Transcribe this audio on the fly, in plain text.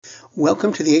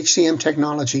Welcome to the HCM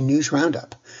Technology News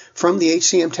Roundup from the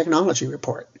HCM Technology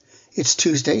Report. It's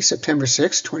Tuesday, September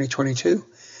 6, 2022.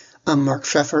 I'm Mark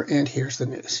Pfeffer, and here's the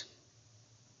news.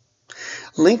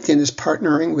 LinkedIn is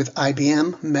partnering with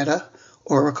IBM, Meta,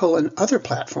 Oracle, and other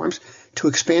platforms to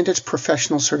expand its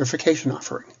professional certification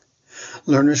offering.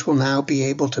 Learners will now be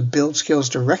able to build skills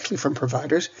directly from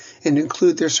providers and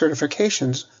include their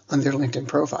certifications on their LinkedIn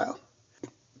profile.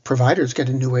 Providers get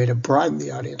a new way to broaden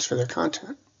the audience for their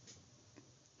content.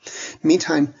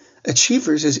 Meantime,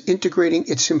 Achievers is integrating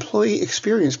its employee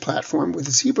experience platform with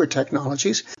Zebra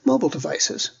Technologies' mobile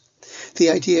devices. The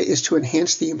idea is to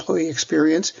enhance the employee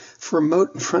experience for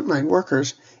remote and frontline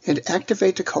workers and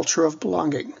activate a culture of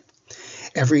belonging.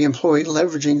 Every employee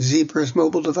leveraging Zebra's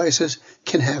mobile devices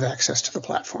can have access to the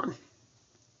platform.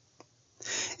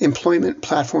 Employment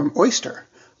platform Oyster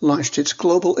launched its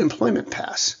Global Employment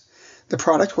Pass. The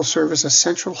product will serve as a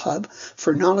central hub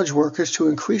for knowledge workers to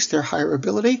increase their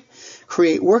hireability,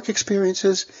 create work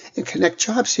experiences, and connect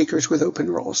job seekers with open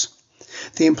roles.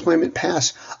 The Employment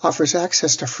Pass offers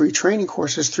access to free training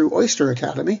courses through Oyster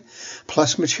Academy,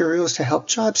 plus materials to help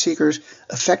job seekers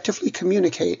effectively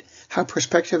communicate how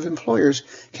prospective employers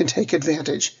can take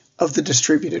advantage of the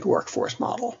distributed workforce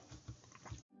model.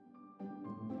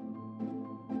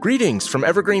 Greetings from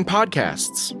Evergreen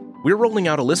Podcasts. We're rolling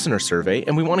out a listener survey,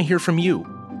 and we want to hear from you.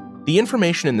 The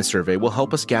information in the survey will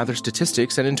help us gather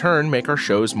statistics and in turn make our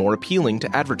shows more appealing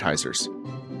to advertisers.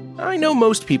 I know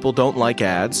most people don't like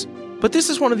ads, but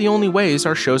this is one of the only ways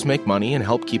our shows make money and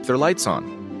help keep their lights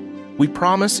on. We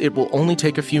promise it will only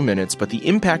take a few minutes, but the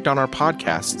impact on our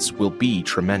podcasts will be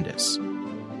tremendous.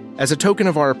 As a token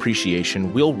of our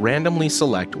appreciation, we'll randomly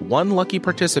select one lucky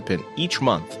participant each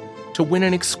month to win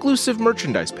an exclusive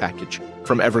merchandise package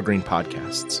from Evergreen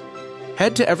Podcasts.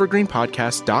 Head to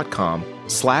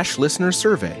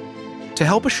evergreenpodcast.com/listenersurvey to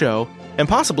help a show and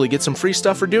possibly get some free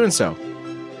stuff for doing so.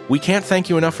 We can't thank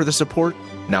you enough for the support.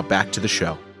 Now back to the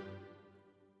show.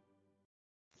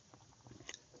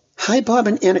 HiBob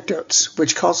and Anecdotes,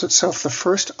 which calls itself the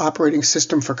first operating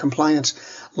system for compliance,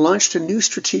 launched a new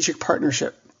strategic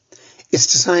partnership.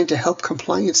 It's designed to help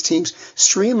compliance teams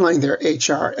streamline their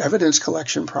HR evidence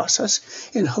collection process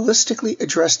and holistically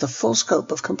address the full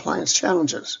scope of compliance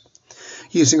challenges.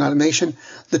 Using automation,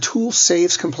 the tool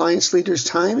saves compliance leaders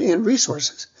time and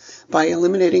resources by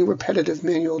eliminating repetitive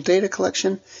manual data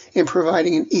collection and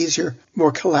providing an easier,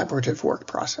 more collaborative work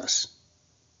process.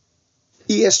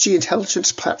 ESG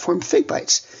intelligence platform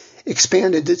FigBytes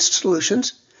expanded its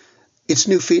solutions. Its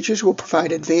new features will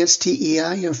provide advanced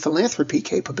DEI and philanthropy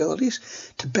capabilities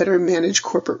to better manage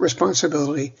corporate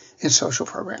responsibility and social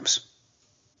programs.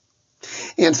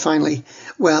 And finally,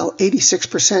 while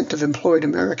 86% of employed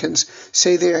Americans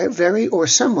say they are very or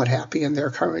somewhat happy in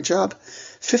their current job,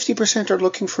 50% are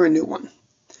looking for a new one.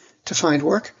 To find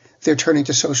work, they're turning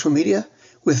to social media,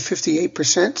 with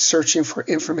 58% searching for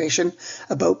information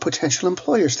about potential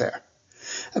employers there.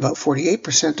 About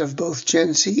 48% of both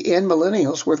Gen Z and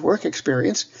millennials with work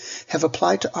experience have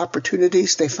applied to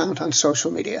opportunities they found on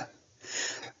social media.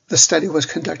 The study was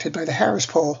conducted by the Harris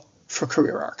Poll for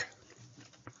CareerArc.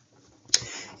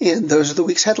 And those are the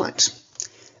week's headlines.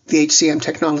 The HCM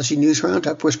Technology News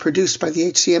Roundup was produced by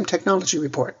the HCM Technology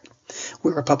Report.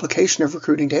 We're a publication of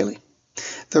Recruiting Daily.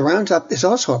 The Roundup is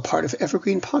also a part of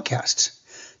Evergreen Podcasts.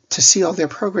 To see all their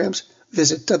programs,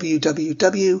 visit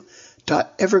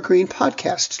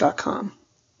www.evergreenpodcasts.com.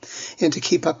 And to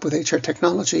keep up with HR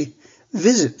technology,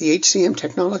 visit the HCM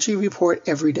Technology Report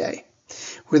every day.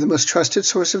 We're the most trusted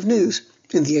source of news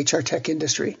in the HR tech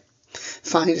industry.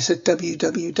 Find us at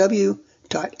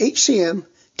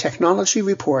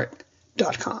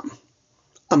www.hcmtechnologyreport.com.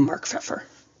 I'm Mark Pfeffer.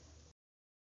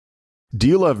 Do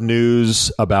you love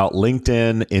news about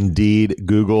LinkedIn, Indeed,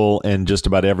 Google, and just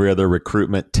about every other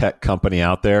recruitment tech company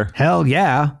out there? Hell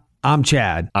yeah. I'm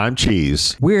Chad. I'm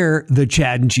Cheese. We're the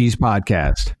Chad and Cheese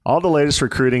Podcast. All the latest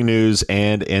recruiting news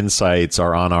and insights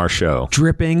are on our show.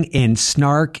 Dripping in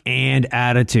snark and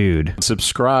attitude.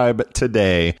 Subscribe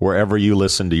today wherever you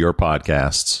listen to your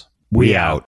podcasts. We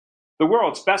out. The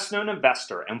world's best-known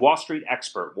investor and Wall Street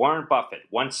expert Warren Buffett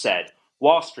once said,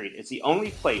 "Wall Street is the only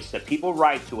place that people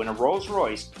ride to in a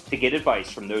Rolls-Royce to get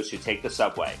advice from those who take the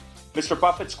subway." Mr.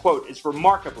 Buffett's quote is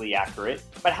remarkably accurate,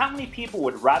 but how many people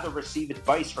would rather receive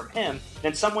advice from him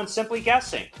than someone simply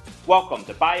guessing? Welcome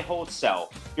to Buy, Hold,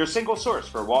 Sell, your single source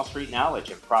for Wall Street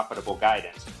knowledge and profitable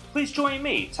guidance. Please join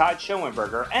me, Todd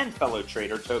Schoenberger, and fellow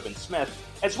trader Tobin Smith,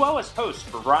 as well as host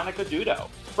Veronica Dudo,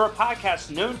 for a podcast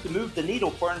known to move the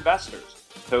needle for investors.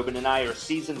 Tobin and I are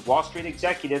seasoned Wall Street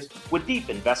executives with deep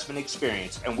investment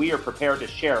experience, and we are prepared to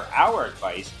share our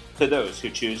advice to those who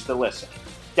choose to listen.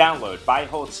 Download Buy,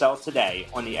 Hold, Sell today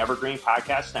on the Evergreen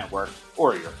Podcast Network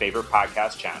or your favorite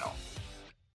podcast channel.